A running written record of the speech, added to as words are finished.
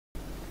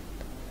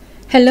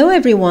Hello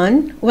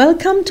everyone,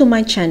 welcome to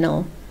my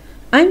channel.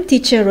 I'm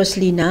teacher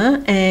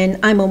Roslina and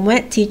I'm a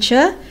MUET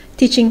teacher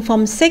teaching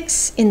Form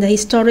 6 in the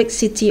historic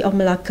city of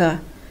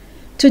Malacca.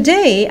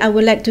 Today I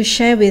would like to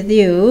share with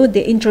you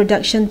the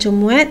introduction to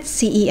MUET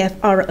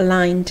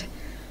CEFR-Aligned.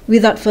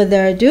 Without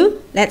further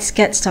ado, let's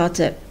get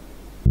started.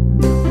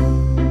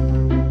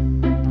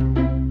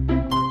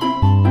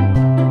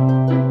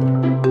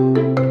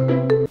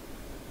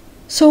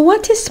 So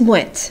what is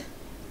MUET?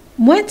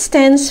 MUET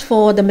stands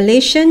for the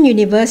Malaysian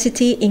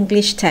University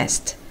English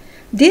Test.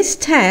 This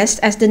test,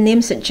 as the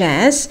name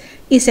suggests,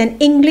 is an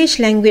English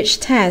language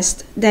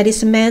test that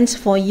is meant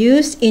for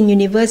use in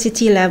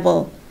university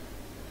level.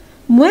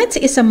 MUET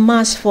is a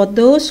must for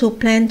those who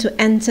plan to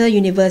enter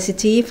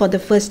university for the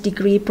first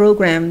degree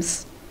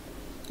programs.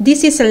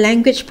 This is a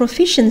language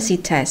proficiency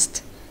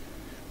test.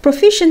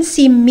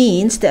 Proficiency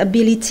means the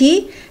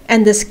ability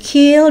and the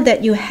skill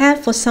that you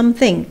have for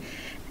something.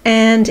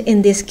 And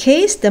in this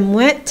case, the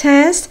MUET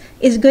test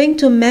is going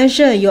to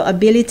measure your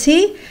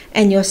ability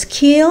and your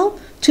skill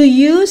to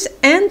use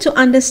and to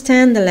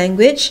understand the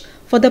language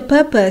for the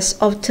purpose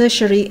of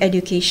tertiary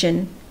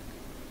education.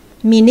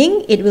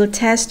 Meaning, it will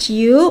test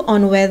you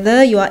on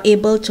whether you are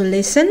able to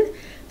listen,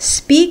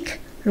 speak,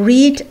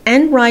 read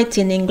and write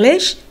in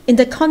English in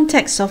the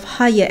context of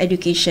higher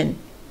education.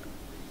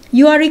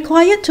 You are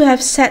required to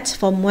have sat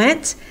for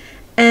MUET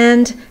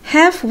and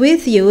have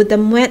with you the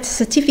MUET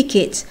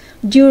certificate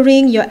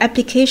during your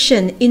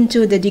application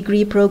into the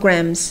degree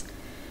programs.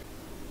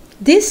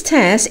 This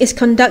test is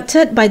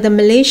conducted by the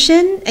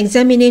Malaysian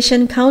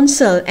Examination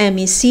Council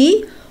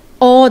MEC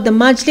or the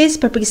Majlis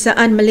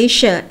Peperiksaan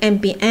Malaysia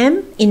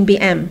MPM in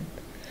BM.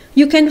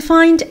 You can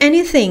find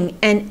anything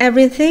and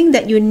everything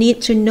that you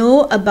need to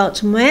know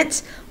about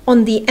MUET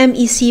on the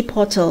MEC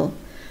portal.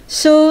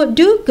 So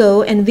do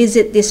go and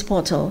visit this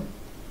portal.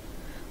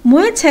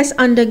 MUET has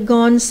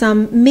undergone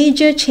some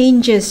major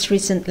changes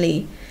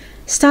recently.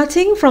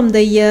 Starting from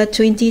the year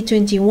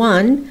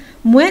 2021,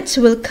 MUET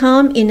will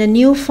come in a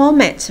new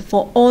format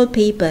for all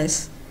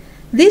papers.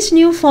 This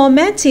new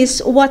format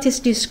is what is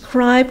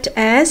described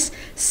as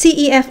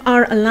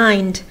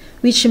CEFR-Aligned,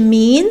 which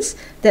means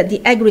that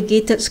the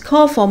aggregated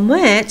score for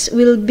MUET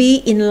will be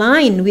in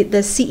line with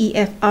the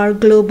CEFR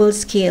global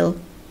scale.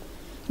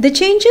 The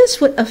changes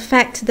would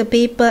affect the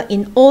paper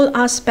in all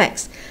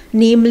aspects,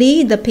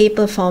 namely the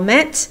paper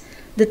format,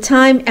 the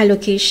time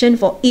allocation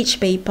for each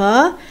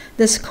paper,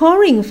 the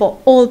scoring for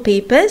all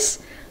papers,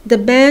 the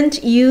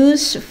band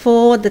used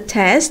for the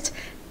test,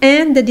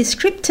 and the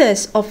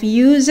descriptors of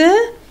user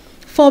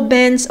for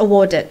bands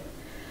awarded.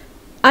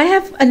 I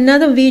have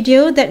another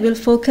video that will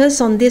focus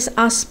on this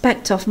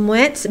aspect of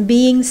MUET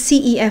being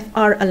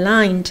CEFR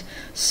aligned,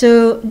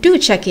 so do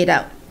check it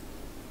out.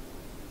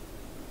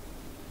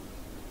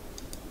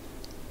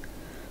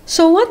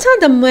 So what are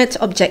the MUET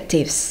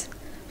objectives?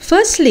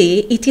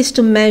 Firstly, it is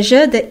to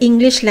measure the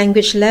English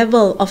language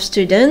level of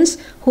students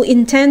who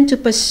intend to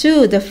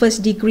pursue the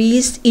first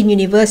degrees in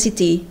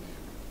university.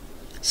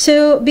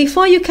 So,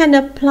 before you can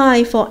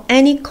apply for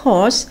any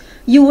course,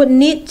 you would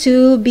need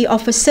to be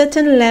of a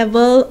certain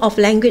level of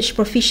language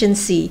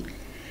proficiency.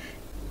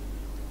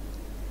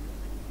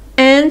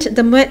 And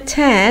the MUET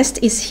test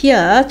is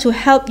here to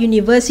help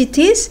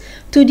universities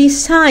to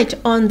decide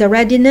on the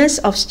readiness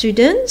of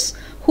students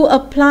who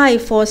apply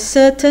for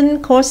certain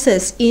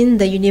courses in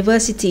the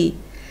university.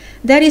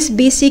 That is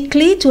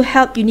basically to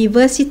help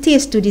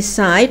universities to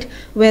decide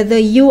whether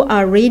you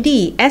are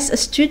ready as a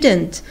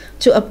student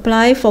to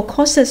apply for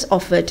courses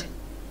offered.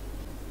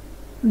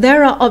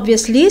 There are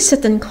obviously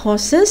certain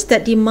courses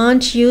that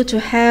demand you to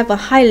have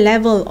a high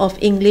level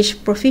of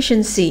English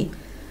proficiency.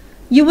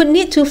 You would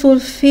need to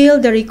fulfill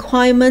the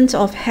requirement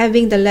of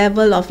having the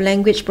level of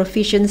language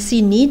proficiency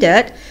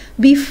needed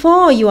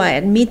before you are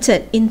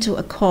admitted into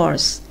a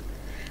course.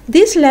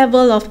 This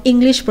level of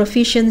English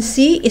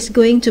proficiency is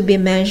going to be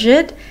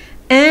measured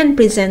and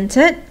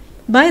presented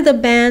by the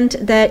band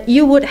that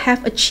you would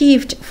have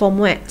achieved for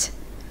MUET.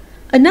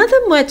 Another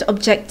MUET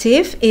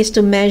objective is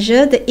to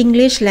measure the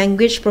English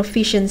language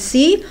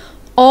proficiency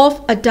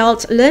of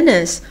adult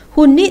learners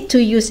who need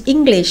to use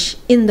English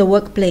in the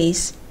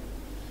workplace.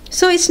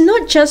 So it's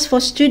not just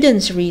for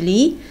students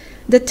really.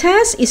 The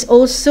test is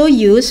also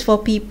used for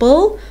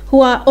people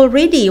who are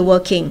already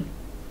working,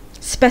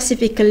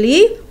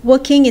 specifically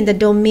working in the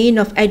domain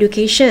of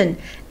education,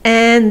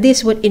 and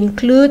this would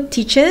include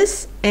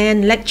teachers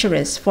and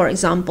lecturers, for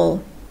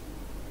example.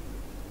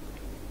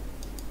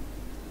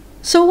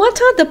 So what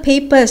are the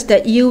papers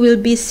that you will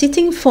be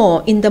sitting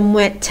for in the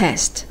MUET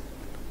test?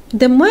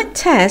 The MUET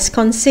test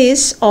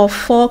consists of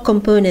 4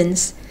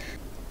 components.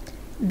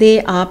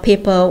 They are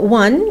paper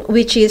 1,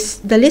 which is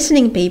the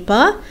listening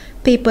paper,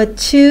 paper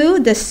 2,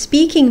 the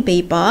speaking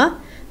paper,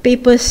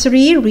 paper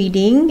 3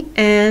 reading,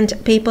 and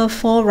paper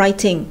 4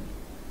 writing.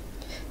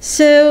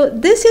 So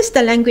this is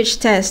the language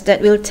test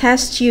that will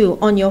test you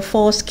on your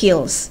 4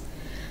 skills.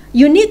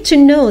 You need to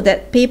know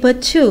that paper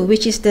 2,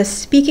 which is the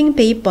speaking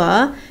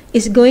paper,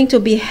 is going to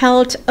be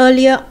held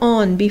earlier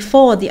on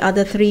before the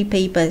other 3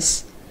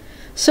 papers.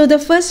 So the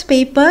first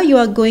paper you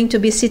are going to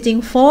be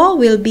sitting for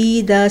will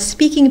be the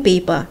speaking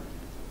paper.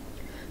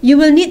 You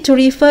will need to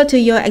refer to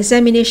your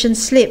examination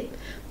slip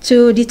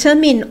to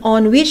determine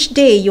on which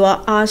day you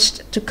are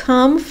asked to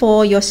come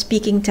for your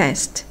speaking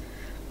test.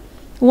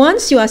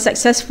 Once you are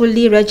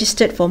successfully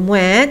registered for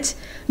MUET,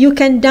 you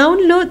can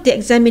download the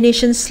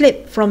examination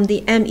slip from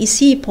the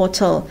MEC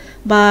portal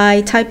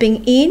by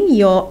typing in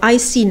your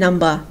IC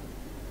number.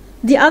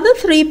 The other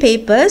three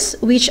papers,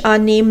 which are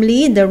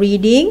namely the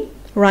reading,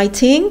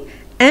 writing,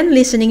 and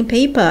listening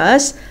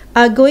papers,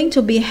 are going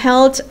to be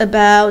held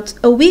about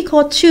a week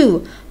or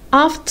two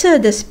after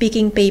the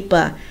speaking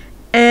paper,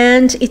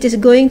 and it is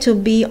going to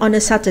be on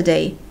a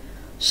Saturday.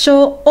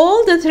 So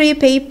all the three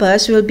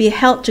papers will be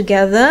held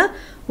together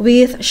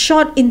with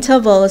short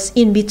intervals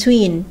in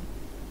between.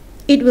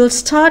 It will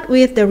start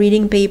with the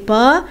reading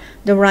paper,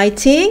 the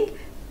writing,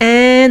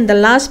 and the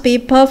last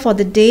paper for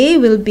the day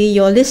will be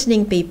your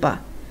listening paper.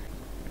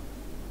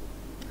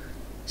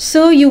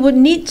 So you would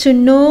need to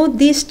know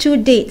these two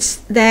dates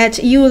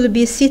that you will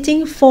be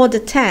sitting for the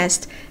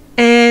test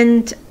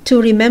and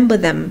to remember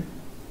them.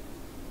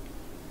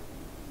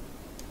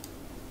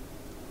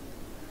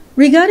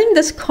 Regarding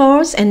the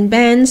scores and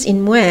bands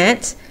in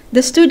MUET,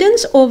 the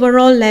student's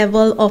overall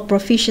level of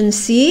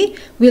proficiency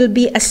will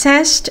be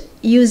assessed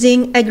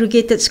using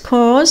aggregated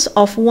scores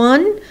of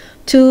 1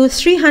 to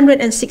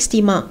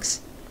 360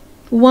 marks,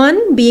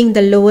 1 being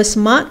the lowest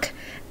mark,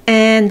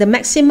 and the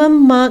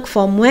maximum mark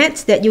for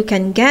MUET that you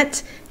can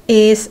get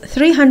is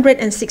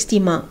 360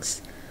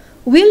 marks.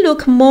 We'll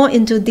look more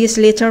into this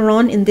later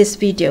on in this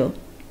video.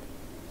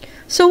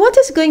 So what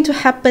is going to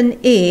happen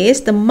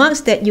is the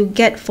marks that you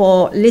get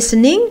for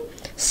listening,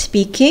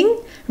 speaking,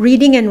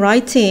 reading and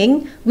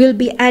writing will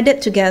be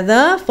added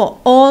together for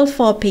all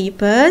four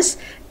papers,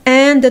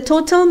 and the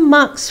total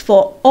marks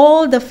for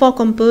all the four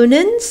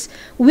components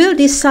will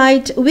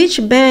decide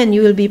which band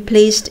you will be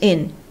placed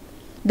in.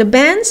 The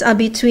bands are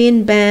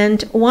between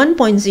band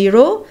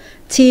 1.0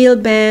 till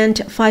band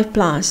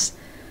 5+.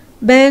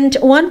 Band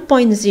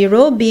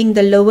 1.0 being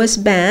the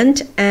lowest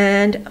band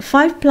and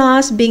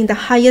 5+ being the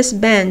highest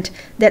band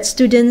that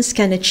students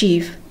can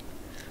achieve.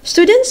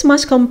 Students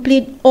must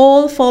complete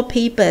all four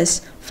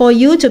papers for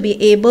you to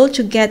be able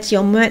to get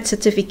your MUET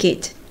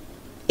certificate.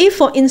 If,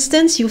 for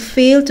instance, you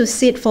fail to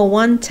sit for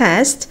one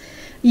test,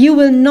 you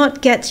will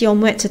not get your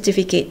MUET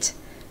certificate.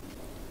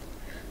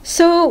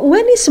 So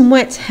when is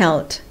MUET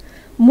held?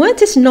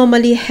 MUET is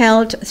normally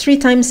held 3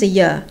 times a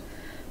year.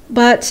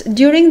 But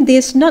during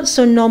this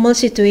not-so-normal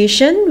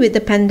situation with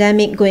the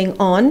pandemic going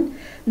on,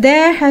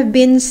 there have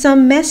been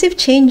some massive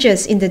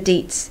changes in the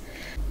dates.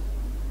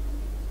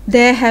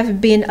 There have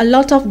been a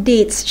lot of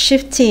dates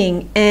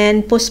shifting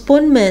and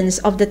postponements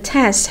of the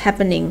tests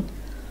happening.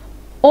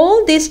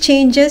 All these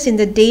changes in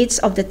the dates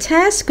of the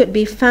test could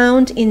be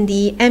found in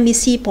the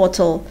MEC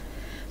portal.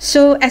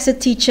 So as a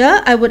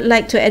teacher, I would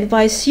like to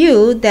advise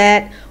you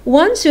that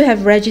once you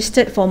have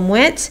registered for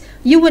MUET,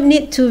 you would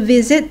need to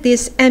visit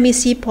this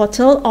MEC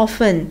portal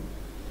often.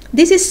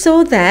 This is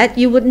so that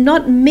you would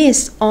not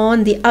miss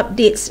on the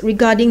updates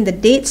regarding the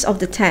dates of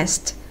the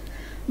test.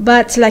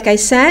 But like I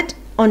said,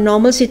 on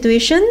normal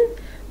situation,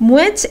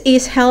 MUET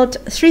is held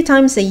 3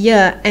 times a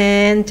year,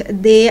 and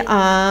they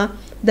are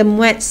the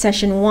MUET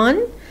Session 1,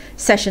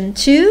 Session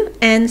 2,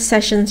 and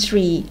Session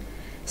 3.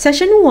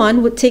 Session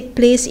 1 would take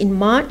place in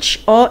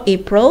March or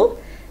April,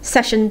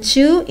 Session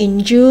 2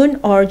 in June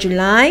or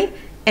July,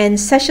 and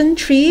Session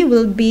 3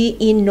 will be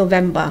in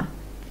November.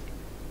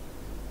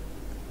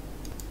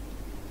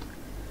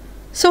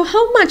 So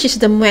how much is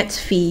the MUET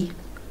fee?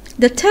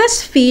 The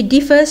test fee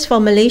differs for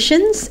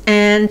Malaysians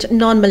and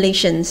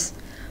non-Malaysians.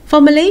 For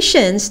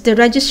Malaysians, the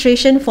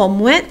registration for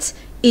MUET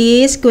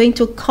is going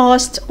to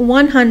cost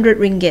 100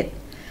 ringgit.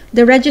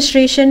 The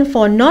registration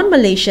for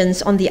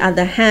non-Malaysians, on the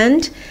other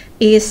hand,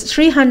 is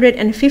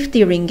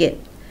 350 ringgit.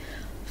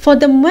 For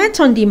the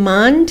MUET on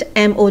demand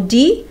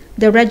MOD,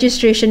 the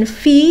registration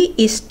fee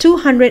is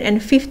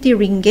 250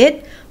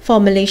 ringgit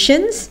for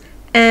Malaysians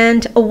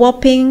and a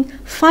whopping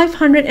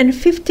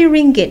 550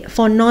 ringgit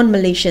for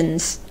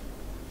non-Malaysians.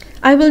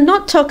 I will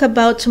not talk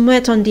about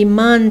MUET on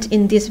demand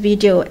in this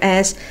video,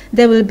 as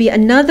there will be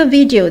another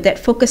video that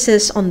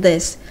focuses on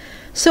this.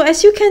 So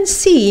as you can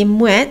see,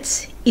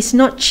 MUET is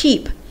not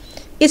cheap.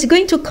 It's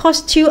going to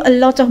cost you a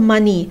lot of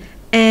money,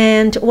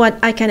 and what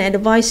I can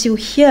advise you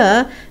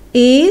here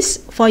is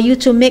for you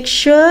to make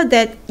sure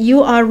that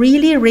you are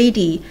really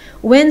ready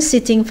when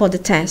sitting for the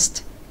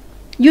test.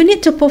 You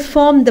need to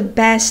perform the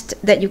best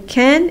that you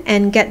can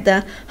and get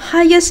the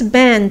highest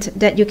band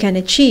that you can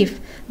achieve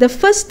the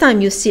first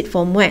time you sit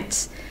for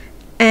MUET,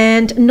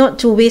 and not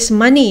to waste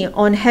money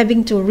on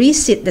having to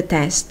resit the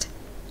test.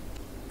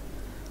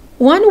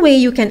 One way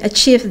you can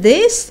achieve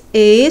this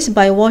is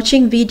by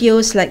watching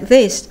videos like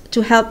this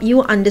to help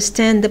you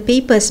understand the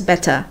papers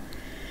better.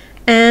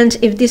 And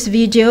if this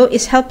video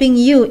is helping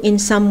you in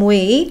some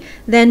way,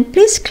 then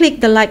please click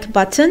the like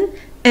button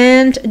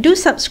and do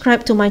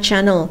subscribe to my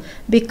channel,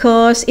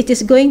 because it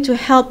is going to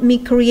help me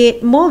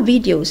create more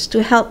videos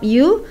to help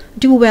you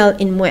do well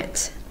in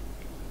MUET.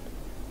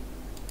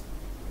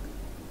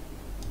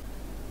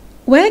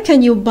 Where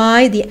can you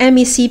buy the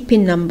MEC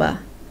PIN number?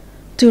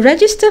 To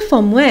register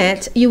for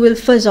MUET, you will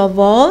first of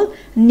all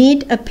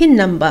need a PIN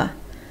number.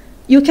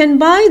 You can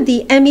buy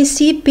the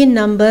MEC PIN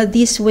number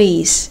these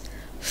ways.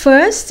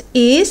 First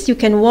is you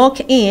can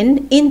walk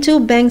into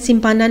Bank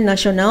Simpanan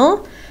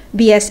Nasional,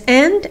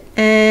 BSN,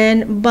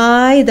 and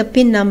buy the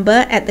PIN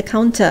number at the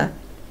counter.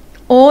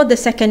 Or the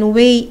second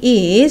way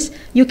is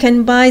you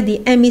can buy the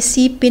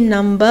MEC PIN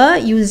number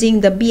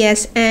using the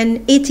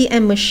BSN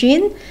ATM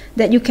machine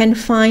that you can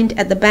find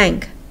at the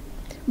bank.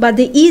 But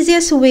the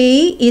easiest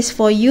way is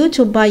for you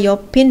to buy your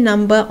PIN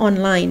number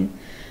online.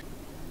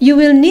 You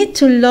will need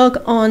to log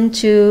on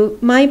to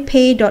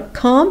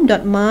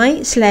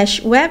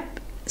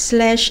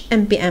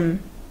mypay.com.my/web/mpm.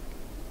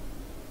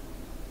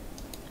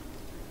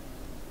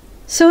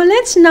 So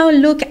let's now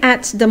look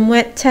at the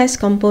MUET test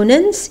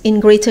components in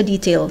greater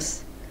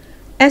details.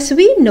 As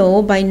we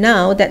know by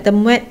now that the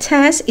MUET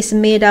test is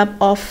made up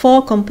of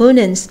 4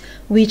 components,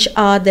 which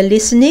are the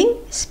listening,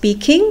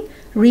 speaking,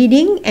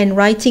 reading, and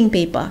writing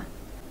paper.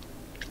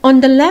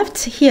 On the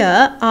left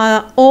here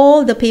are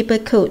all the paper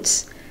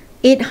codes: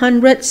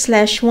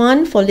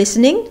 800/1 for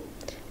listening,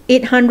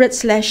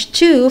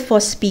 800/2 for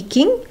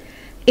speaking,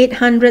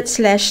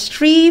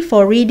 800/3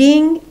 for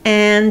reading,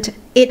 and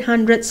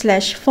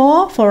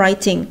 800/4 for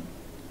writing.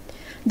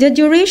 The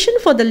duration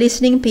for the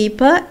listening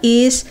paper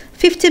is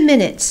 50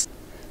 minutes.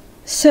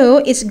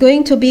 So it's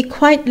going to be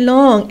quite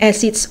long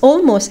as it's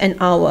almost an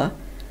hour.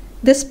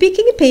 The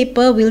speaking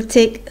paper will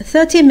take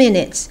 30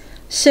 minutes.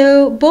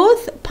 So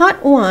both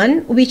part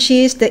 1, which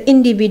is the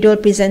individual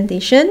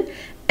presentation,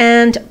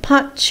 and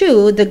part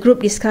 2, the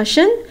group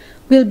discussion,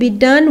 will be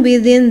done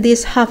within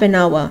this half an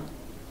hour.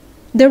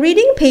 The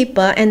reading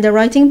paper and the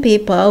writing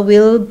paper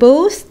will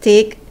both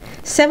take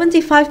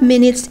 75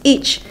 minutes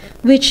each,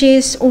 which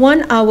is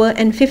 1 hour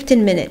and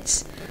 15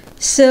 minutes.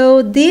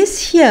 So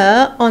this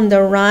here on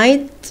the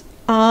right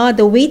are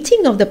the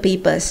weighting of the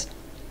papers.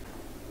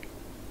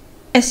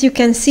 As you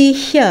can see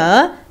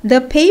here,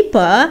 the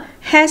paper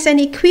has an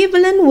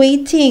equivalent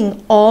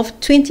weighting of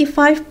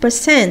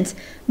 25%,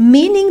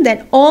 meaning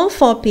that all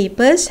 4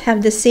 papers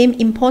have the same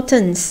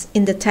importance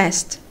in the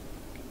test.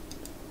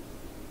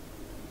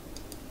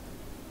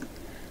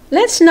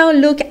 Let's now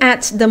look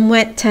at the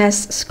MUET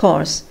test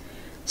scores.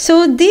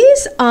 So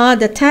these are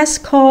the test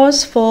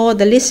scores for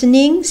the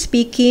listening,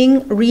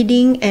 speaking,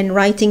 reading, and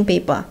writing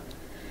paper.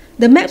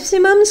 The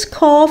maximum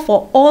score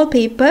for all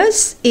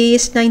papers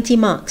is 90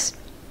 marks.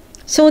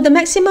 So the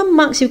maximum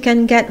marks you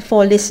can get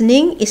for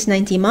listening is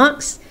 90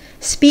 marks,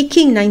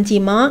 speaking 90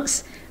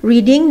 marks,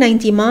 reading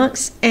 90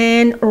 marks,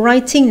 and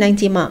writing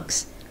 90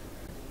 marks.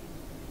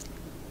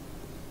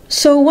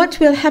 So what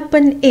will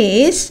happen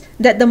is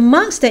that the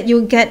marks that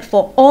you get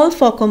for all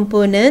 4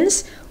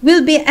 components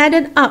will be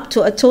added up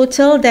to a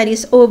total that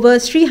is over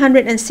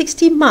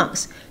 360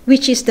 marks,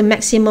 which is the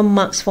maximum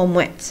marks for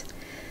MUET.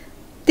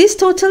 This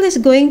total is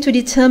going to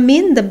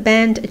determine the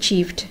band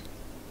achieved.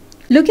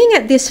 Looking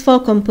at these 4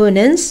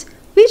 components,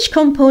 which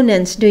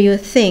components do you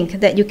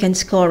think that you can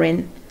score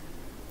in?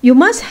 You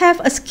must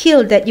have a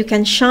skill that you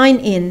can shine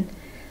in.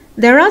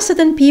 There are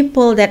certain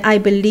people that I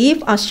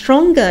believe are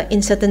stronger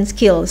in certain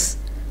skills.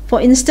 For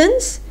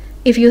instance,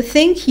 if you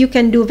think you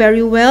can do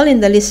very well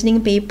in the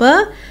listening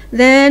paper,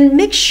 then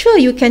make sure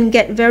you can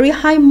get very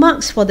high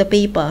marks for the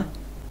paper.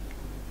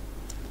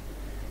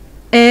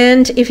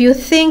 And if you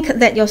think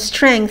that your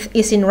strength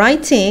is in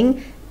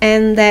writing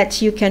and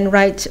that you can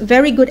write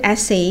very good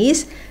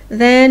essays,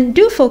 then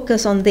do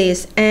focus on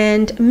this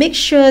and make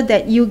sure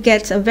that you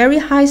get a very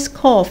high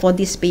score for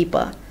this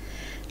paper.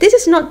 This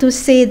is not to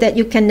say that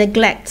you can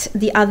neglect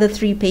the other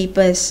 3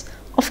 papers.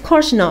 Of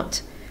course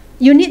not.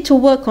 You need to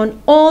work on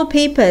all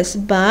papers,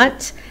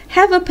 but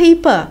have a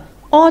paper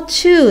or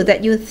 2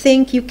 that you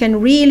think you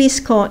can really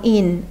score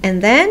in,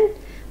 and then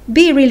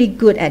be really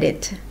good at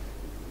it.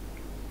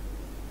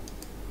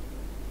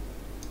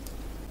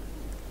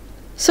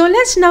 So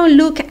let's now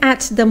look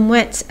at the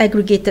MUET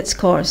aggregated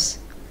scores.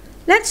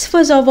 Let's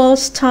first of all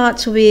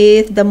start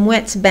with the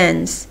MUET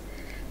bands.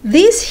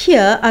 These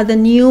here are the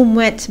new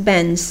MUET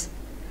bands.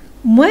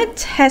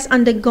 MUET has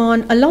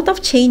undergone a lot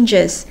of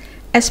changes,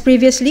 as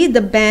previously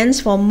the bands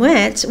for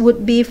MUET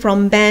would be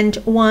from band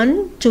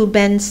 1 to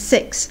band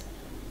 6.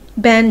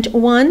 Band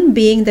 1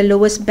 being the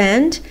lowest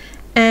band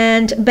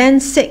and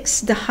band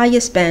 6 the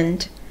highest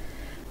band.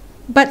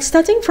 But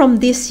starting from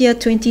this year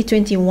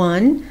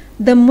 2021,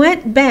 the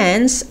MUET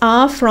bands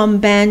are from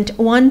band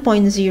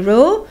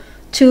 1.0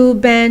 to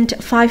band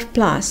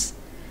 5+.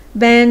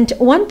 Band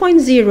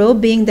 1.0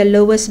 being the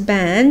lowest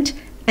band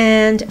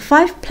and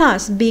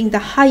 5+ being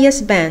the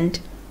highest band.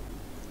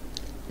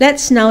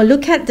 Let's now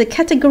look at the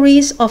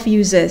categories of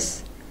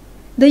users.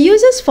 The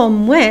users for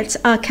MUET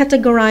are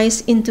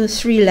categorized into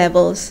 3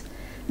 levels.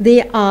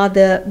 They are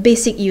the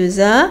basic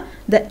user,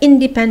 the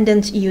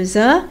independent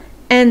user,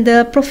 and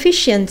the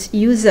proficient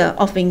user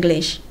of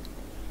English.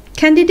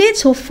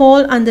 Candidates who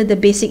fall under the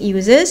basic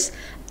users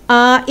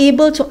are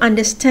able to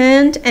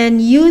understand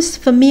and use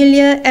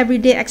familiar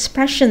everyday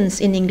expressions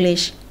in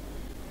English.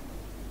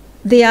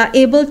 They are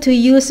able to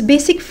use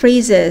basic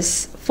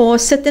phrases for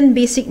certain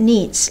basic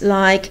needs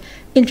like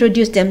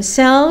introduce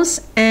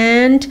themselves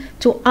and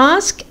to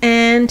ask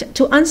and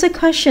to answer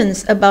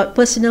questions about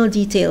personal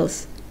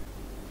details.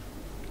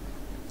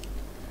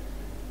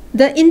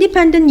 The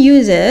independent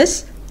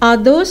users are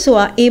those who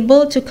are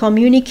able to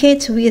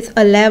communicate with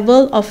a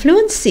level of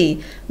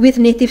fluency with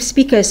native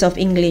speakers of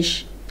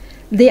English.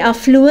 They are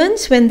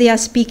fluent when they are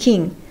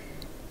speaking.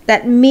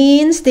 That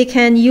means they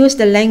can use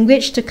the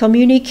language to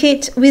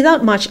communicate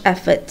without much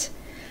effort.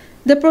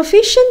 The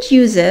proficient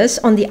users,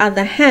 on the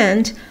other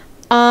hand,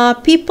 are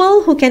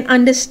people who can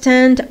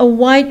understand a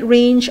wide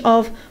range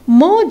of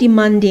more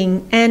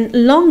demanding and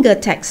longer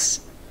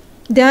texts.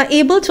 They are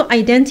able to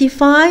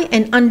identify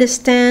and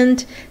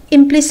understand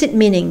implicit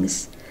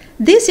meanings.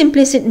 These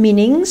implicit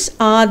meanings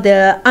are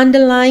the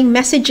underlying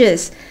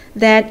messages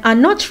that are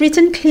not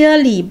written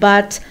clearly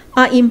but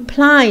are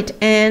implied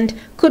and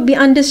could be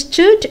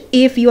understood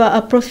if you are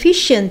a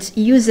proficient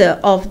user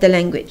of the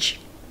language.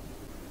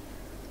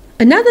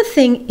 Another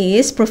thing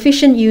is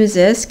proficient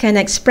users can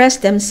express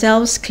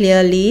themselves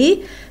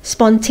clearly,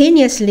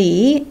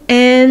 spontaneously,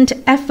 and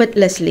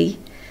effortlessly.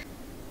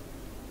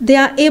 They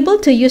are able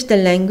to use the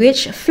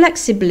language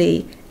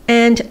flexibly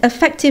and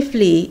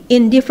effectively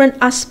in different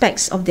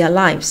aspects of their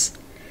lives.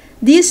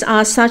 These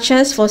are such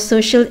as for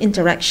social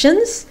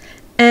interactions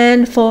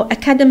and for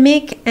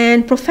academic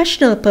and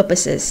professional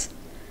purposes.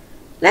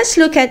 Let's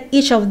look at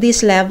each of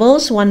these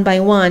levels one by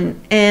one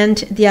and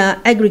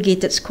their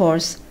aggregated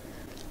scores.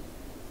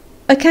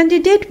 A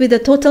candidate with the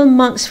total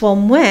marks for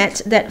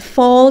MUET that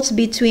falls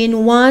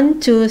between 1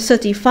 to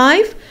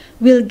 35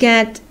 will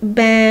get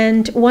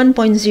band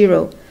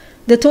 1.0.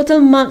 The total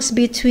marks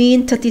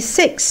between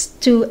 36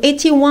 to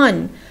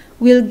 81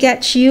 will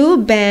get you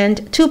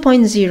band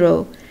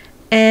 2.0,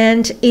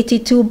 and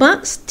 82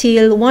 marks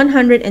till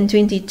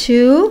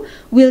 122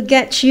 will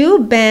get you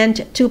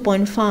band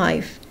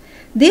 2.5.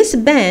 These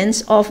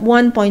bands of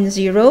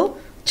 1.0,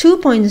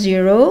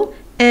 2.0,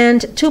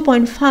 and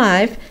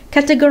 2.5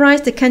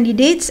 categorize the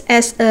candidates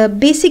as a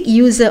basic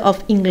user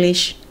of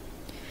English.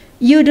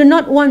 You do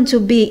not want to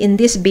be in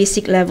this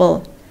basic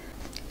level.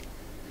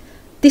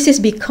 This is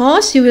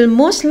because you will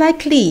most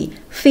likely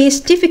face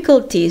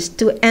difficulties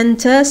to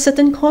enter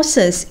certain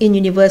courses in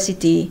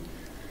university.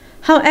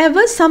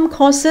 However, some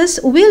courses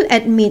will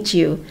admit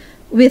you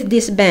with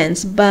these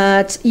bands,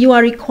 but you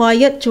are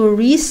required to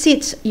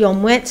resit your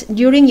MUET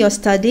during your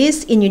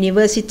studies in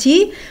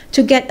university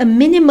to get a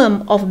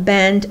minimum of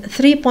band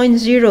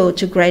 3.0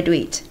 to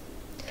graduate.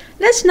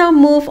 Let's now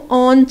move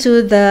on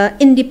to the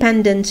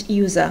independent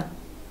user.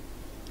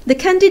 The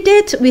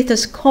candidate with a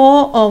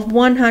score of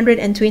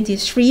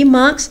 123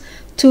 marks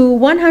to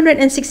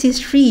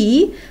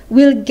 163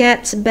 will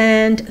get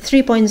band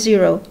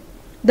 3.0.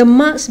 The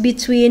marks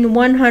between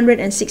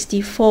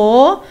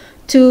 164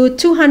 to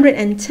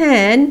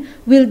 210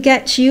 will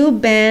get you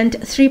band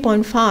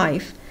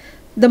 3.5.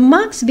 The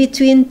marks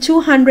between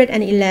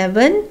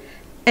 211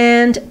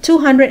 and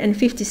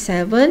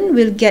 257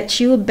 will get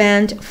you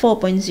band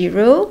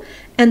 4.0,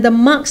 and the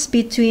marks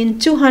between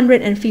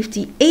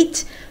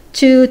 258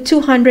 to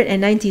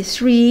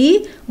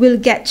 293 will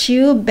get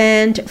you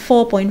band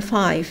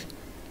 4.5.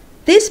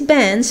 These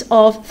bands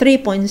of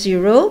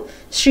 3.0,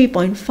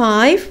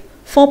 3.5,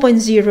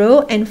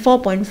 4.0 and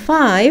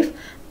 4.5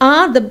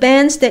 are the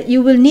bands that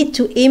you will need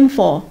to aim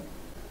for.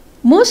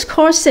 Most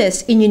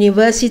courses in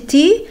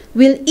university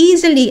will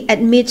easily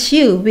admit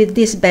you with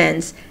these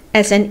bands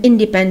as an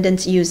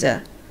independent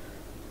user.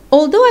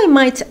 Although I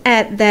might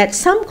add that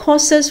some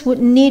courses would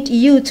need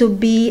you to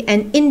be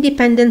an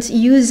independent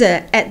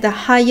user at the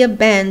higher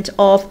band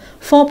of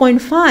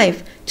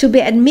 4.5 to be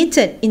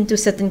admitted into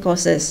certain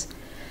courses.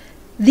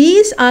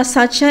 These are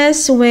such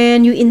as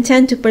when you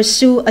intend to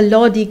pursue a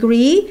law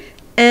degree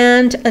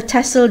and a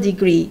TESOL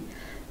degree.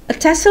 A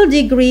TESOL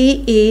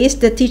degree is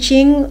the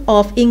teaching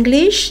of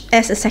English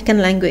as a second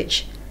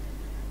language.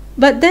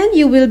 But then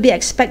you will be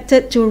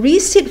expected to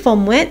resit for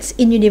MUET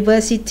in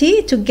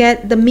university to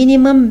get the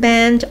minimum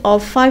band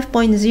of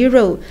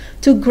 5.0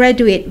 to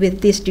graduate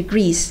with these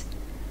degrees.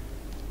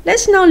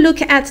 Let's now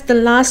look at the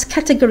last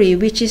category,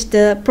 which is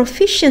the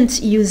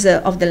proficient user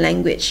of the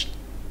language.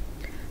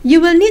 You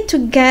will need to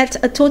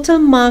get a total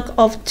mark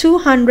of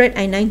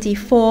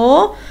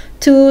 294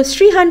 to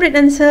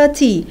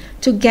 330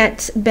 to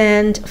get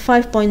band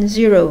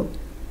 5.0.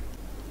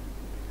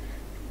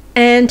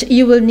 And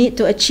you will need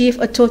to achieve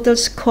a total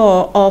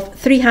score of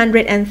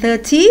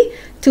 330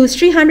 to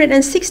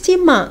 360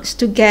 marks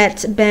to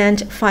get band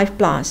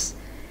 5+.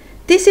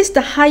 This is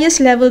the highest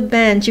level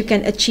band you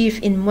can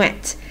achieve in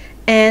MUET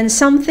and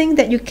something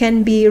that you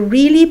can be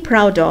really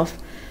proud of.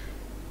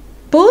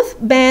 Both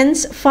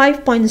bands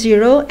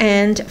 5.0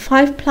 and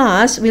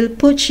 5+ will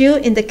put you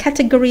in the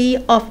category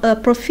of a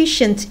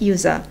proficient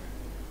user.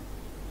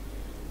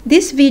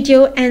 This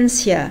video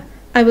ends here.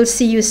 I will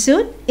see you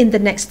soon in the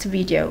next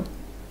video.